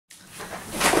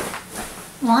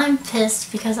Well, I'm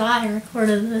pissed because I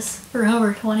recorded this for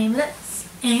over 20 minutes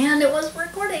and it wasn't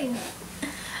recording.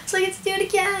 So I get to do it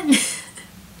again.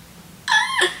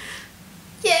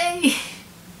 Yay!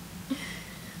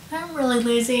 I'm really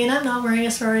lazy and I'm not wearing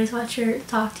a sorority sweatshirt to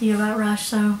talk to you about Rush,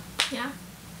 so yeah.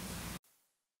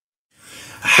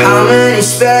 How many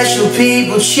special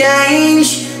people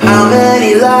change? How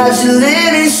many lives are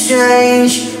living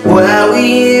strange? Where were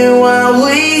you when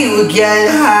we were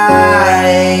getting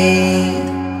high?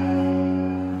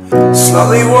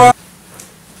 Slowly walk.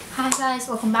 Hi guys,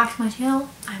 welcome back to my channel.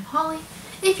 I'm Holly.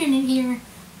 If you're new here,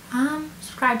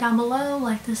 subscribe down below,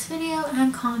 like this video,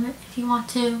 and comment if you want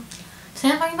to.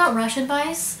 Today I'm talking about Rush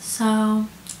advice, so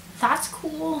that's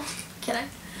cool. Kidding.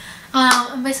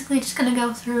 I'm basically just gonna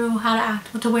go through how to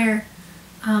act, what to wear,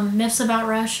 myths about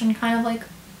Rush, and kind of like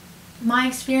my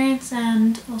experience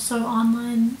and also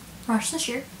online Rush this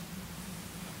year.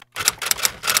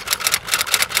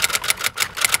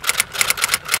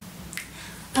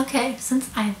 Okay, since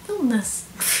I filmed this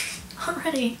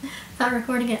already without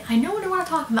recording it, I know what I want to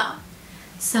talk about.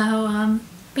 So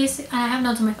basically, I have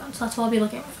notes on my phone, so that's what I'll be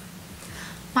looking at.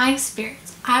 My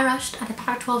experience. I rushed at a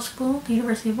Pac-12 school, the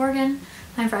University of Oregon,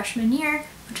 my freshman year,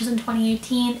 which was in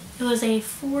 2018. It was a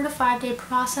 4 to 5 day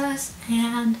process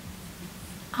and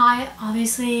I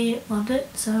obviously loved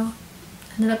it, so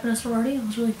I ended up in a sorority. It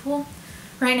was really cool.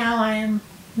 Right now I am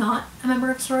not a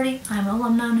member of a sorority. I'm an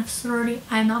alumna of a sorority.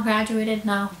 I am not graduated,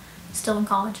 no, still in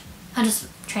college. I just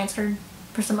transferred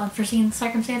for some unforeseen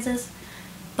circumstances,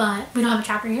 but we don't have a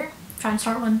chapter here. I'm trying to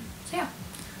start one, so yeah.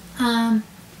 I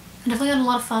definitely had a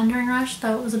lot of fun during Rush,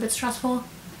 though it was a bit stressful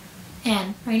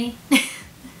and rainy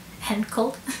and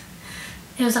cold.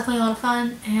 It was definitely a lot of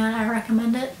fun and I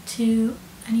recommend it to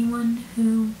anyone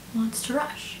who wants to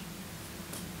rush.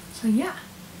 So yeah.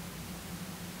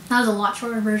 That was a lot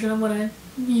shorter version of what I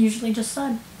usually just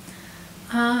said.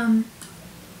 Okay.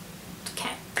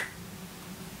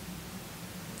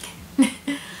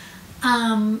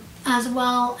 As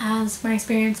well as my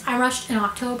experience, I rushed in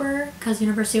October because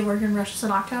University of Oregon rushes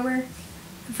in October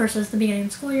versus the beginning of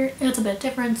the school year. It's a bit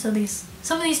different, so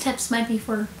some of these tips might be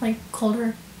for like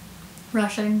colder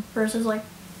rushing versus like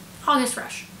August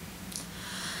rush.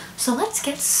 So let's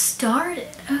get started.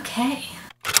 Okay.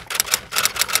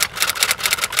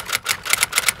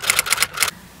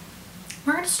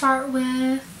 We're going to start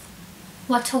with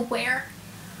what to wear.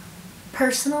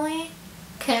 Personally,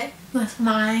 okay, with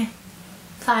my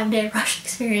 5-day rush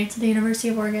experience at the University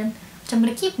of Oregon, which I'm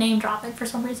going to keep name dropping for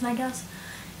some reason, I guess.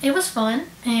 It was fun,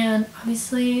 and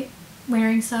obviously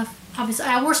wearing stuff, obviously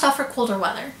I wore stuff for colder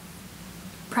weather.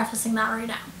 Prefacing that right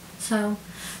now. So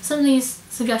some of these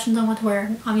suggestions on what to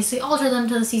wear, obviously alter them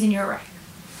to the season you're wearing.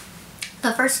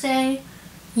 The first day,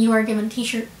 you are given a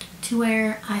t-shirt to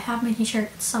wear. I have my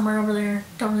t-shirt, it's somewhere over there,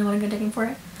 don't really want to go digging for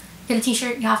it. Get a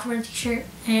t-shirt, you have to wear a t-shirt,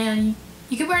 and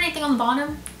you can wear anything on the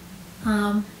bottom.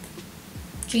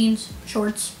 Jeans,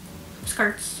 shorts,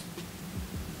 skirts.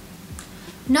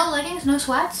 No leggings, no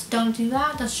sweats, don't do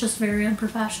that, that's just very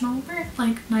unprofessional. Wear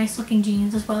like nice looking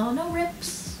jeans as well, no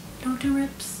rips, don't do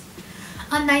rips.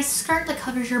 A nice skirt that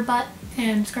covers your butt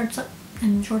and skirts up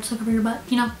and shorts that cover your butt,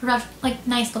 you know, like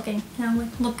nice looking, you know,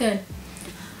 like look good.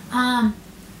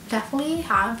 Definitely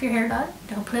have your hair done,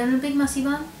 don't put it in a big messy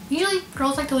bun. Usually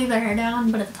girls like to leave their hair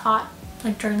down, but if it's hot,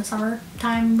 like during the summer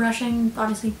time rushing,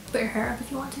 obviously put your hair up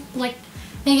if you want to. Like,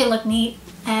 make it look neat.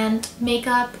 And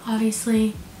makeup,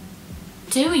 obviously,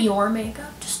 do your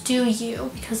makeup. Just do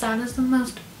you, because that is the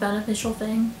most beneficial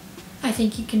thing I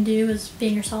think you can do, is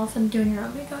being yourself and doing your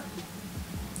own makeup.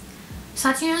 So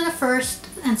that's usually the first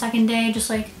and second day, just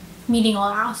like meeting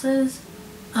all houses.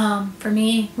 For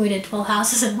me, we did 12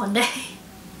 houses in one day.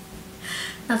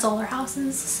 That's all our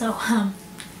houses, so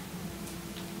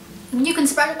you can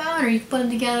spread them out or you can put them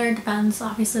together, it depends.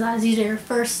 Obviously that is usually your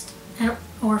first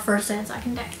and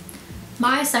second day.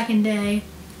 My second day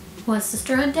was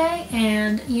Sisterhood Day,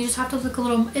 and you just have to look a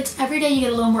little, it's every day you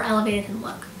get a little more elevated in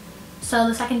look. So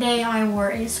the second day I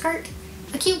wore a skirt,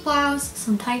 a cute blouse,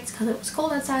 some tights because it was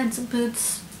cold outside, some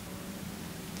boots.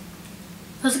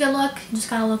 It was a good look, you just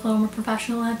gotta look a little more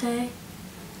professional that day.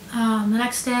 The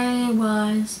next day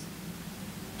was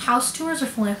house tours or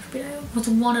philanthropy day. It was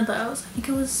one of those. I think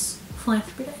it was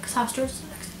philanthropy day because house tours is the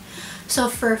next day. So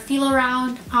for feel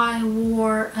around, I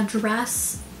wore a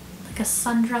dress, like a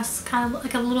sundress kind of,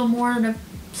 like a little more than a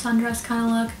sundress kind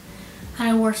of look. And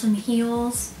I wore some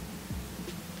heels.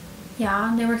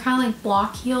 Yeah, and they were kind of like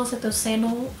block heels, like those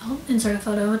sandal, I'll insert a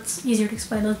photo, it's easier to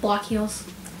explain, those block heels.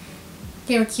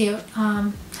 They were cute.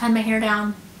 Had my hair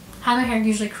down. Had my hair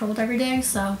usually curled every day,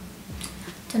 so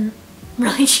didn't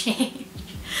really change.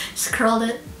 Just curled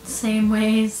it same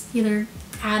ways, either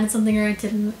added something or I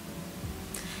didn't.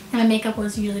 And my makeup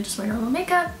was usually just my normal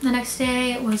makeup. The next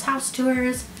day it was house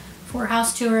tours. For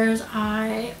house tours,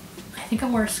 I think I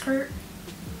wore a skirt.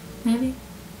 Maybe.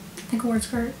 I think I wore a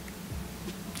skirt.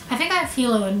 I think I had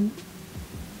philo and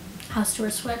house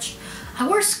tours switch. I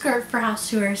wore a skirt for house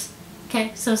tours.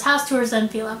 Okay, so it's house tours then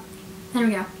philo. There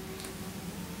we go.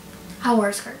 I wore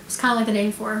a skirt. It's kind of like the day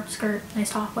before. Skirt,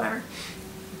 nice top, whatever.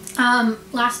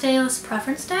 Last day was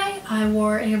preference day. I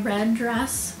wore a red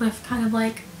dress with kind of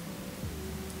like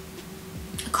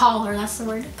a collar. That's the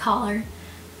word, collar.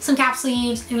 Some cap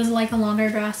sleeves. It was like a longer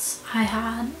dress. I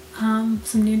had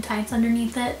some nude tights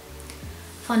underneath it.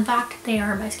 Fun fact, they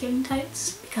are my skating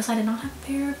tights because I did not have a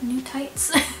pair of nude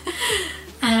tights.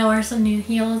 And I wore some nude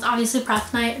heels. Obviously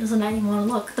prep night is the night you want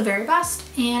to look the very best,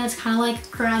 and it's kind of like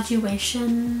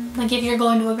graduation. Like if you're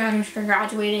going to a graduation or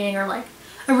graduating, or like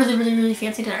a really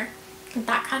fancy dinner. Like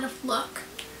that kind of look.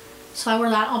 So I wore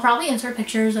that. I'll probably insert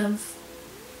pictures of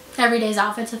everyday's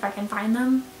outfits if I can find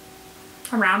them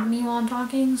around me while I'm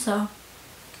talking, so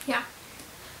yeah.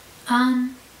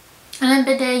 And then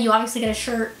bid day, you obviously get a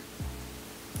shirt.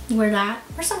 You wear that.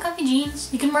 Wear some comfy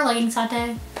jeans. You can wear leggings that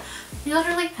day.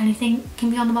 Literally anything can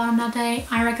be on the bottom that day.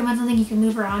 I recommend something you can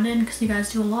move around in because you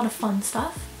guys do a lot of fun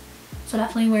stuff. So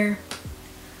definitely wear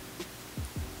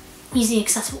easy,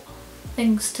 accessible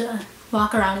things to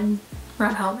walk around and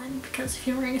run home in, because if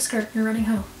you're wearing a skirt and you're running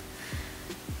home,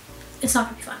 it's not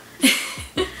gonna be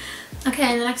fun.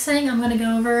 Okay, the next thing I'm gonna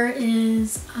go over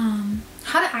is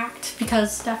how to act,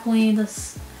 because definitely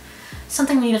this is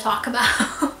something we need to talk about.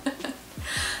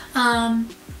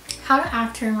 How to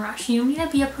act during rush. You need to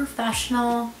be a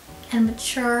professional and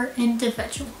mature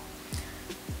individual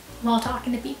while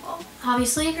talking to people.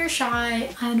 Obviously, if you're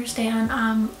shy, I understand.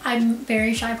 I'm a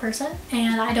very shy person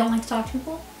and I don't like to talk to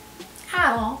people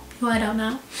at all who I don't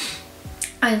know.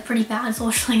 I have pretty bad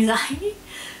social anxiety.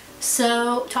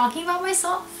 So talking about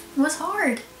myself was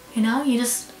hard, you know?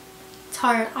 It's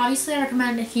hard. Obviously, I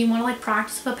recommend if you want to like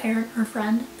practice with a parent or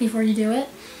friend before you do it.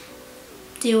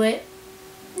 Do it.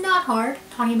 Not hard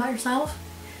talking about yourself.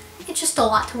 It's just a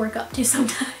lot to work up to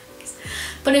sometimes.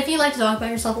 But if you like to talk about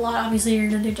yourself a lot, obviously you're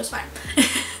gonna do just fine.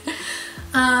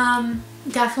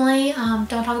 Definitely don't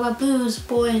talk about booze,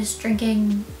 boys,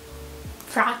 drinking,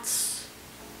 frats,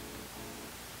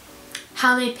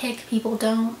 how they pick people.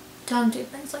 Don't do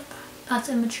things like that. That's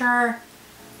immature.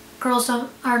 Girls are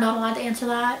not allowed to answer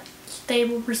that. They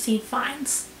will receive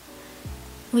fines.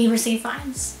 We receive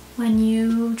fines when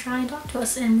you try and talk to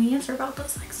us and we answer about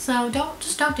those things. So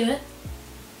just don't do it.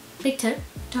 Big tip,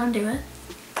 don't do it.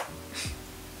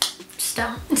 Just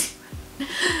don't.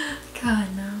 God,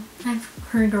 no. I've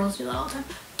heard girls do that all the time.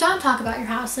 Don't talk about your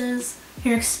houses,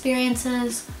 your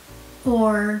experiences,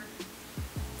 or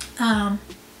how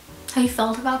you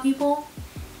felt about people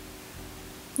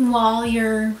while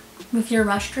you're with your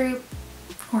rush group,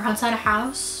 or outside a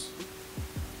house,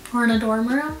 or in a dorm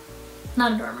room.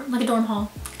 Not a dorm room, like a dorm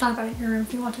hall. You can talk about it in your room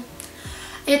if you want to.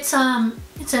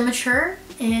 It's immature.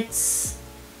 It's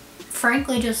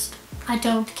frankly just, I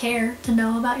don't care to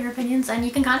know about your opinions, and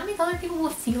you can kind of make other people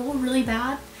feel really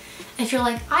bad if you're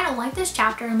like, I don't like this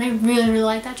chapter, and they really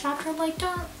like that chapter. Like,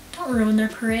 don't ruin their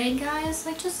parade, guys.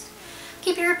 Like, just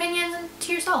keep your opinions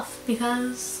to yourself,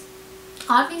 because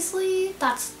obviously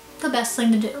that's the best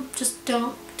thing to do. Just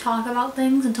don't talk about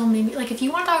things until maybe, like, if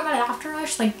you want to talk about it after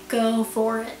rush, like, go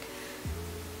for it.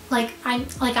 Like,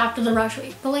 after the rush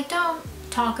week, but like, don't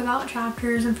talk about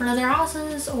chapters in front of their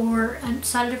houses or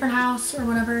inside a different house or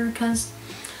whatever, because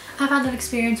I've had that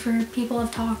experience where people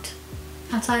have talked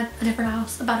outside a different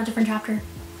house about a different chapter, and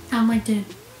I'm like, dude,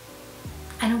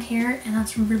 I don't care, and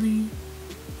that's really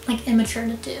like immature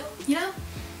to do, you know?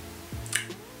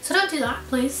 So don't do that,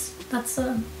 please. That's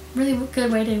a really good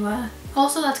way to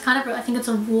also, that's kind of, I think it's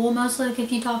a rule mostly, like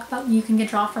if you talk about, you can get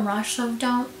dropped from rush, so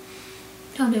don't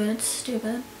do it. It's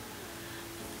stupid.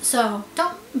 So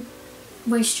don't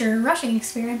waste your rushing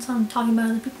experience on talking about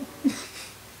other people.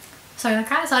 Sorry, that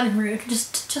kind of sounded rude.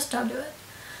 Just don't do it.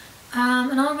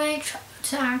 Another way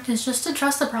to act is just to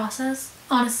trust the process.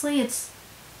 Honestly, it's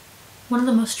one of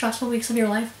the most stressful weeks of your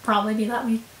life. Probably be that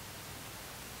week.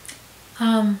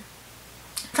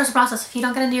 Trust the process. If you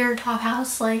don't get into your top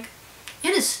house, like,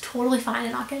 it is totally fine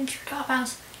to not get into your top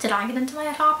house. Did I get into my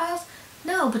top house?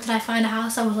 No, but did I find a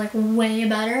house that was like way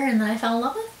better and that I fell in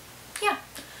love with? Yeah.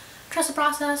 Trust the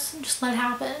process, just let it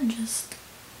happen.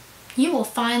 You will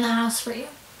find the house for you.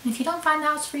 And if you don't find the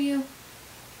house for you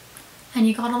and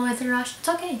you got all the way through rush, it's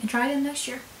okay. You can try again next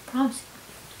year. Promise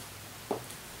you.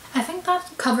 I think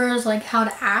that covers like how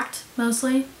to act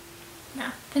mostly. Yeah,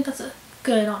 I think that's a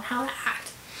good on how to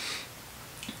act.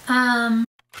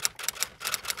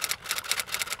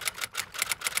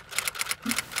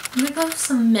 I'm gonna go with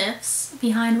some myths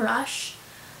behind Rush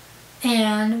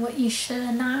and what you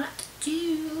should not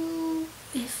do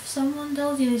if someone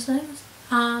tells you these things.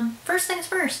 First things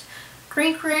first,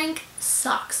 Greek rank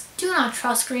sucks. Do not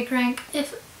trust Greek rank.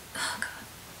 Oh god,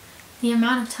 the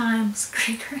amount of times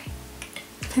Greek rank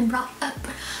has been brought up.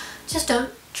 Just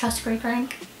don't trust Greek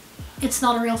rank. It's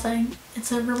not a real thing.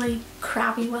 It's a really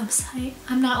crappy website.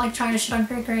 I'm not like trying to shit on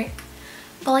Greek rank,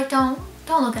 but like don't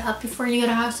look it up before you go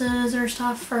to houses or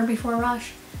stuff, or before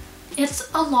Rush.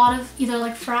 It's a lot of either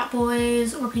like frat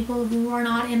boys or people who are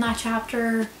not in that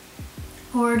chapter,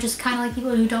 or just kind of like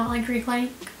people who don't like Greek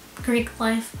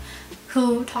life,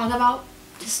 who talk about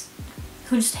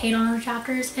who just hate on other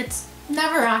chapters. It's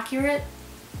never accurate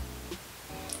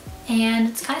and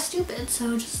it's kind of stupid.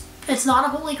 So just, it's not a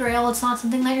holy grail. It's not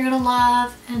something that you're gonna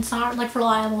love, and it's not like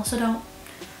reliable. So don't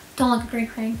look at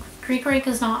Greek rank. Greek rank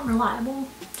is not reliable.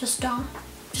 Just don't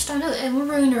do it. It will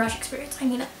ruin your Rush experience. I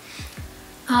mean it.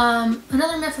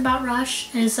 Another myth about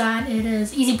Rush is that it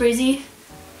is easy breezy,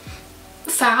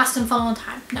 fast, and fun all the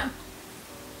time. No.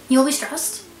 You'll be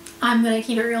stressed. I'm gonna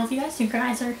keep it real with you guys. You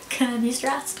guys are gonna be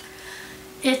stressed.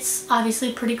 It's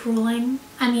obviously pretty grueling.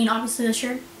 I mean, obviously this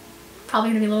year probably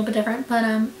gonna be a little bit different, but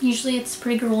usually it's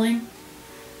pretty grueling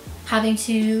having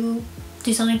to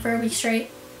do something for a week straight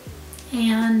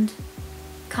and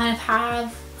kind of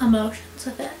have emotions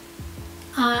with it.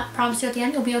 Promise you at the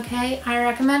end you'll be okay. I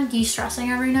recommend de-stressing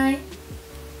every night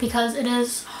because it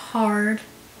is hard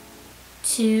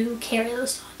to carry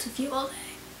those thoughts with you all day.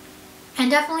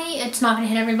 And definitely it's not gonna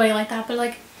hit everybody like that, but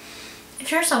like if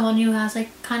you're someone who has like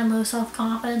kind of low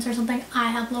self-confidence or something,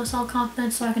 I have low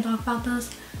self-confidence, so I can talk about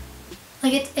this.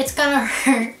 Like it's gonna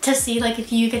hurt to see like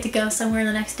if you get to go somewhere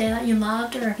the next day that you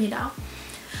loved or if you don't.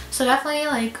 So definitely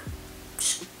like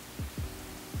just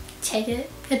take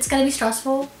it. It's gonna be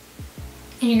stressful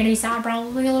and you're gonna be sad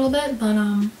probably a little bit, but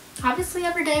obviously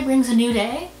every day brings a new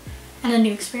day and a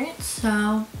new experience.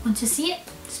 So once you see it,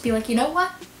 just be like, you know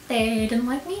what? They didn't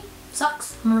like me.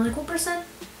 Sucks. I'm a really cool person.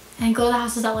 And go to the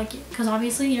houses that like you, because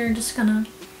obviously you're just gonna,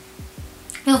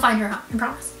 you'll find your home, I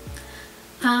promise.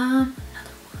 Another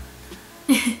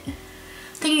one.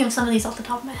 Thinking of some of these off the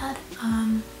top of my head.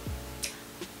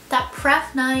 That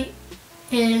pref night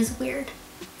is weird.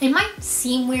 It might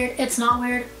seem weird. It's not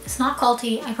weird. It's not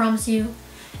culty, I promise you.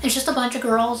 It's just a bunch of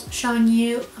girls showing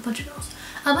you, a bunch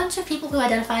of people who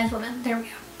identify as women. There we go.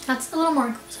 That's a little more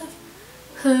inclusive.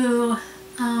 Who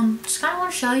just kind of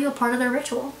want to show you a part of their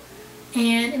ritual.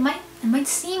 And it might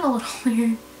seem a little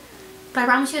weird, but I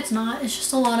promise you it's not. It's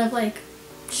just a lot of like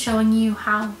showing you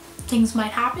how things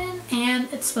might happen, and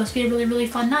it's supposed to be a really, really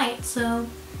fun night. So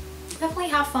definitely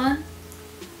have fun.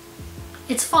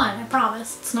 It's fun, I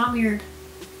promise. It's not weird.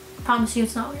 I promise you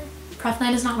it's not weird. Pref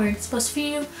night is not weird. It's supposed to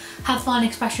be you. Have fun,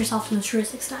 express yourself to the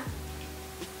truest extent.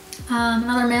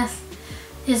 Another myth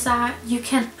is that you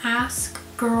can ask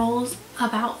girls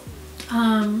about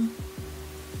kind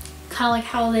of like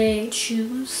how they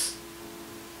choose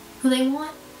who they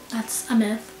want. That's a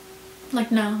myth.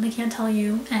 Like, no, they can't tell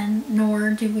you, and nor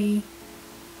do we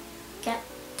get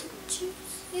to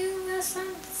choose you in a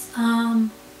sense.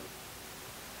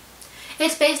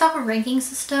 It's based off a ranking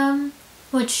system,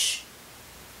 which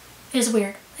is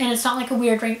weird, and it's not like a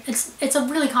weird rank. It's a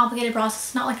really complicated process.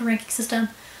 It's not like a ranking system.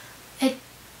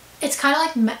 It's kind of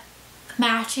like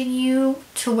matching you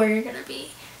to where you're gonna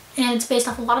be. And it's based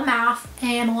off a lot of math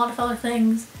and a lot of other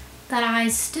things that I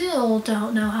still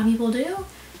don't know how people do.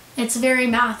 It's very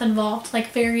math involved,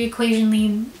 like very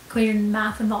equation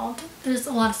math involved. There's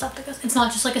a lot of stuff that goes. It's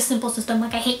not just like a simple system,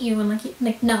 like I hate you and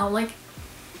like no, like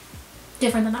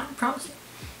different than that, I promise you.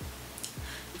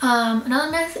 Another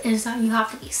myth is that you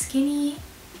have to be skinny,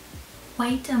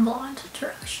 white, and blonde to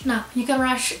Rush. No, you can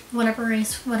Rush whatever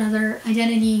race, whatever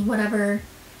identity, whatever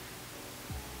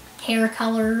hair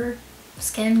color,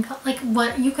 skin color, like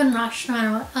what you can Rush no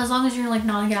matter what, as long as you're like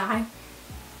not a guy,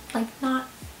 like not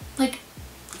like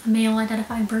a male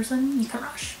identifying person, you can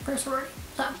Rush for a sorority.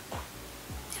 So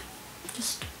yeah,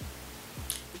 just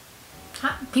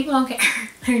people don't care.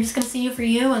 They're just gonna see you for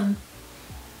you, and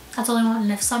that's all they want.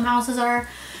 And if some houses are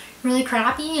really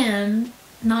crappy and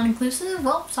non-inclusive,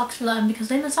 well, sucks for them because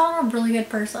they miss out on a really good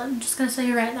person. I'm just gonna say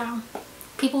you right now.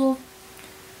 People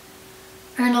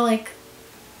are gonna like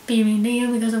be mean to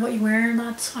you because of what you wear, and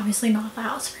that's obviously not the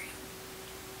house for you.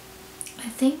 I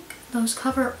think those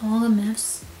cover all the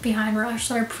myths behind Rush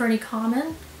that are pretty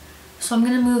common. So I'm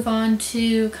gonna move on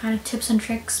to kind of tips and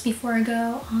tricks before I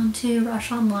go on to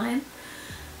Rush Online.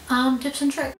 Tips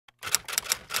and tricks.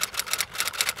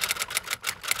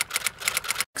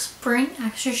 Bring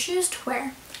extra shoes to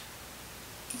wear.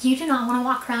 You do not want to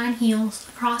walk around in heels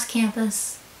across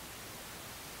campus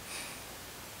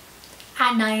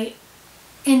at night,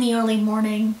 in the early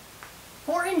morning,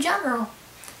 or in general,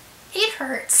 it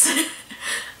hurts.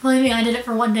 Believe me, I did it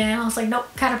for one day and I was like, nope,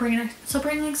 gotta bring it. So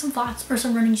bring like some flats or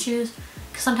some running shoes,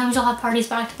 because sometimes you'll have parties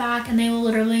back to back and they will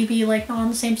literally be like on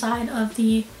the same side of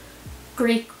the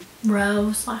Greek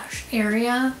row /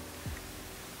 area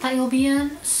that you'll be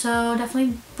in. So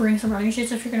definitely bring some running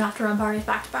shoes if you're gonna have to run parties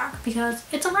back to back, because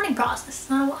it's a running process, it's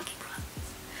not a walking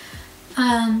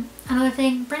process. Another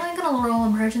thing, bring like a little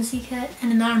emergency kit,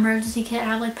 and in that emergency kit I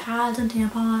have like pads and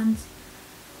tampons,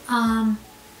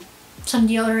 some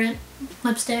deodorant,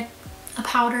 lipstick, a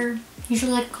powder,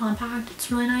 usually like a compact, it's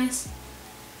really nice,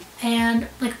 and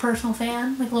like a personal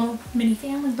fan, like a little mini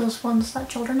fan, like those ones that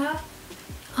children have.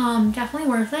 Definitely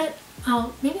worth it.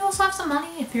 Maybe also have some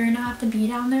money if you're gonna have to be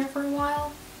down there for a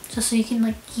while, just so you can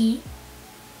like eat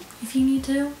if you need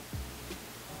to.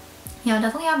 Yeah,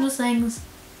 definitely have those things.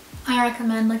 I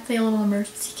recommend like the little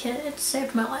emergency kit. It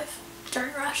saved my life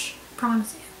during rush,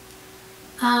 promise you.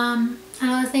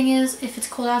 Another thing is, if it's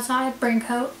cold outside, bring a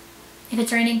coat. If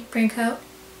it's raining, bring a coat.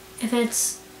 If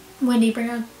it's windy, bring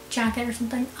a jacket or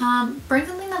something. Bring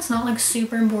something that's not like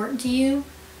super important to you,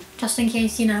 just in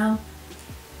case, you know,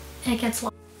 it gets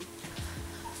lost.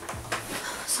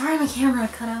 Sorry, my camera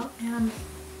cut out, and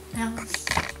now it's...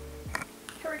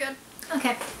 Here we're good.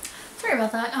 Okay, sorry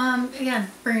about that. Again,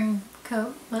 bring a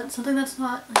coat, but something that's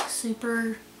not like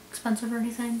super expensive or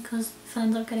anything, because if it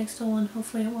ends up getting stolen,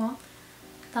 hopefully it won't.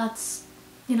 That's,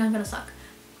 you know, gonna suck.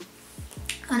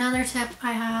 Another tip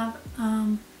I have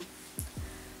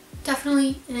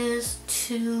definitely is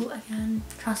to, again,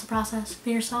 trust the process.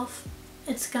 Be yourself.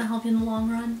 It's gonna help you in the long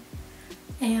run,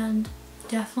 and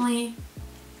definitely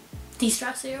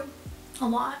de-stress you a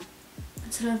lot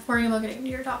instead of worrying about getting to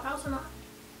your top house or not.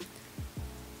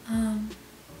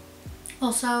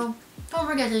 Also, don't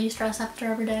forget to de-stress after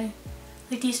every day.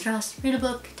 Like, de-stress, read a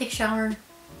book, take a shower,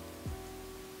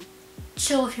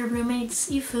 chill with your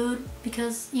roommates, eat food,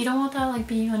 because you don't want that like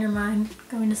being on your mind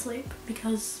going to sleep,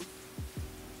 because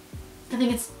I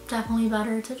think it's definitely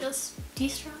better to just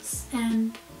de-stress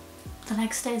and the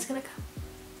next day is gonna come.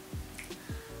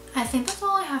 I think that's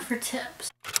all I have for tips.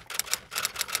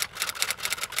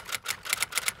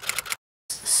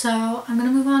 So I'm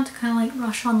gonna move on to kind of like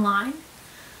rush online.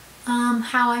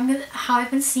 How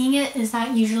I've been seeing it is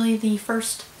that usually the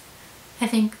first, I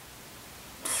think,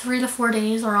 3 to 4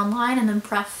 days are online, and then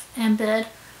pref and bid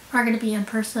are going to be in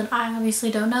person. I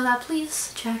obviously don't know that.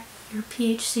 Please check your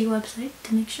PHC website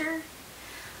to make sure.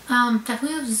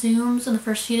 Definitely have Zooms in the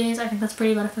first few days. I think that's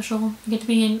pretty beneficial. You get to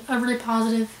be in a really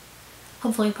positive,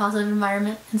 hopefully positive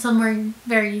environment, and somewhere you're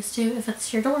very used to, if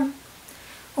it's your dorm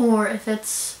or if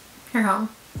it's your home.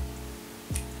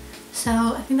 So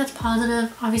I think that's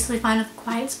positive. Obviously find a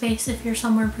quiet space if you're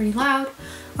somewhere pretty loud,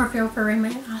 or if you're with a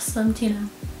roommate, ask them to, you know,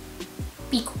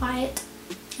 be quiet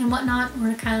and whatnot, or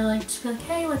to kind of like just be like,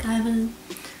 hey, like I have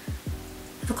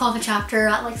a call of a chapter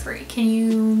at like 3. Can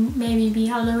you maybe be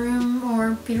out of the room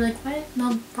or be really quiet? And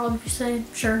they'll probably say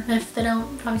sure. If they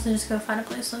don't, obviously just go find a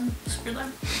place and screw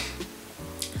them.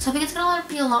 So I think it's gonna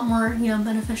be a lot more, you know,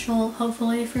 beneficial,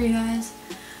 hopefully, for you guys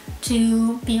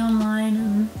to be online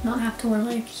and not have to wear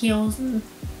like heels and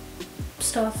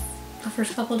stuff the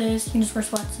first couple of days. You can just wear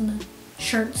sweats and the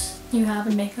shirts you have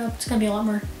and makeup. It's gonna be a lot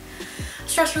more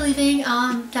stress relieving.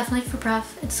 Definitely for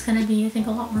pref, it's gonna be, I think,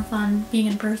 a lot more fun being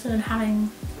in person and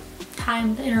having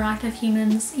time to interact with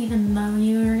humans, even though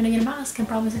you're gonna get a mask and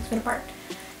probably 6 feet apart.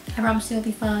 I promise you it'll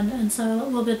be fun, and so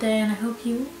it will be a day, and I hope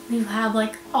you have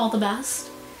like all the best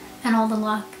and all the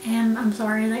luck. And I'm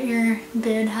sorry that your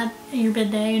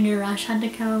bid day and your rush had to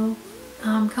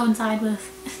coincide with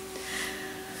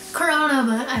Corona,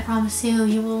 but I promise you,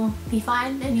 you will be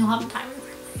fine and you'll have the time of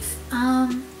your life.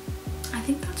 I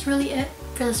think that's really it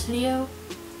for this video.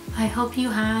 I hope you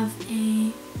have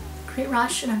a great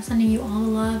rush, and I'm sending you all the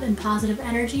love and positive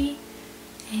energy.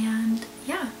 And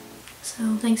yeah,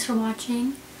 so thanks for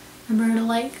watching. Remember to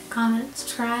like, comment,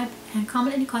 subscribe, and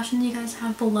comment any questions you guys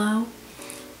have below,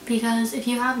 because if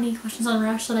you have any questions on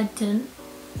rush that I didn't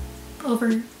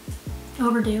overdo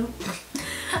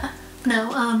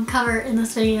cover in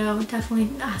this video, definitely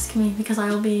ask me, because I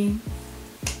will be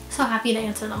so happy to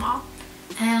answer them all.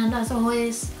 And as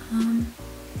always,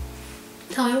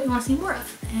 tell me what you want to see more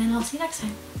of, and I'll see you next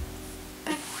time.